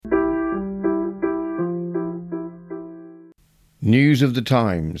News of the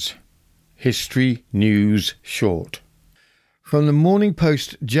Times. History News Short. From the Morning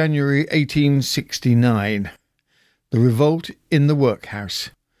Post, January 1869. The Revolt in the Workhouse.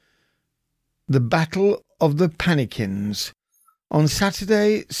 The Battle of the Pannikins. On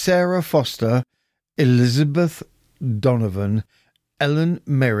Saturday, Sarah Foster, Elizabeth Donovan, Ellen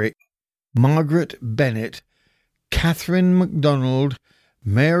Merrick, Margaret Bennett, Catherine MacDonald,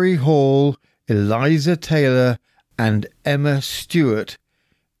 Mary Hall, Eliza Taylor, and Emma Stewart,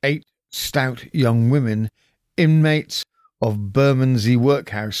 8 stout young women, inmates of Bermondsey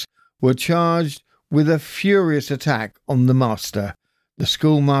Workhouse, were charged with a furious attack on the master, the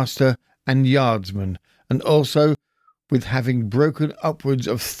schoolmaster and yardsman, and also with having broken upwards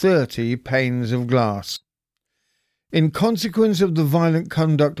of 30 panes of glass. In consequence of the violent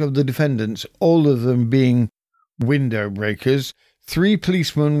conduct of the defendants, all of them being window breakers, 3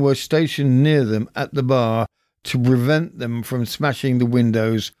 policemen were stationed near them at the bar to prevent them from smashing the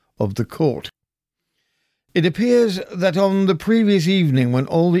windows of the court. It appears that on the previous evening, when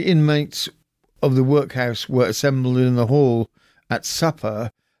all the inmates of the workhouse were assembled in the hall at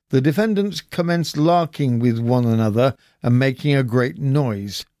supper, the defendants commenced larking with one another and making a great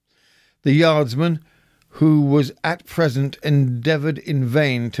noise. The yardsman, who was at present, endeavoured in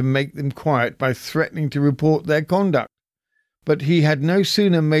vain to make them quiet by threatening to report their conduct, but he had no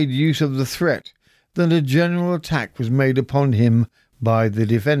sooner made use of the threat than a general attack was made upon him by the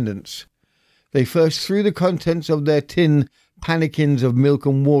defendants. They first threw the contents of their tin pannikins of milk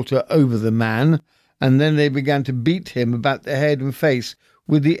and water over the man, and then they began to beat him about the head and face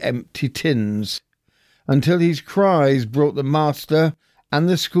with the empty tins, until his cries brought the master and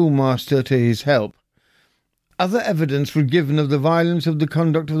the schoolmaster to his help. Other evidence was given of the violence of the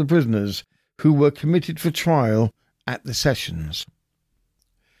conduct of the prisoners, who were committed for trial at the sessions.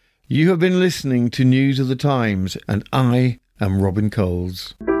 You have been listening to News of the Times, and I am Robin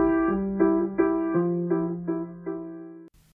Coles.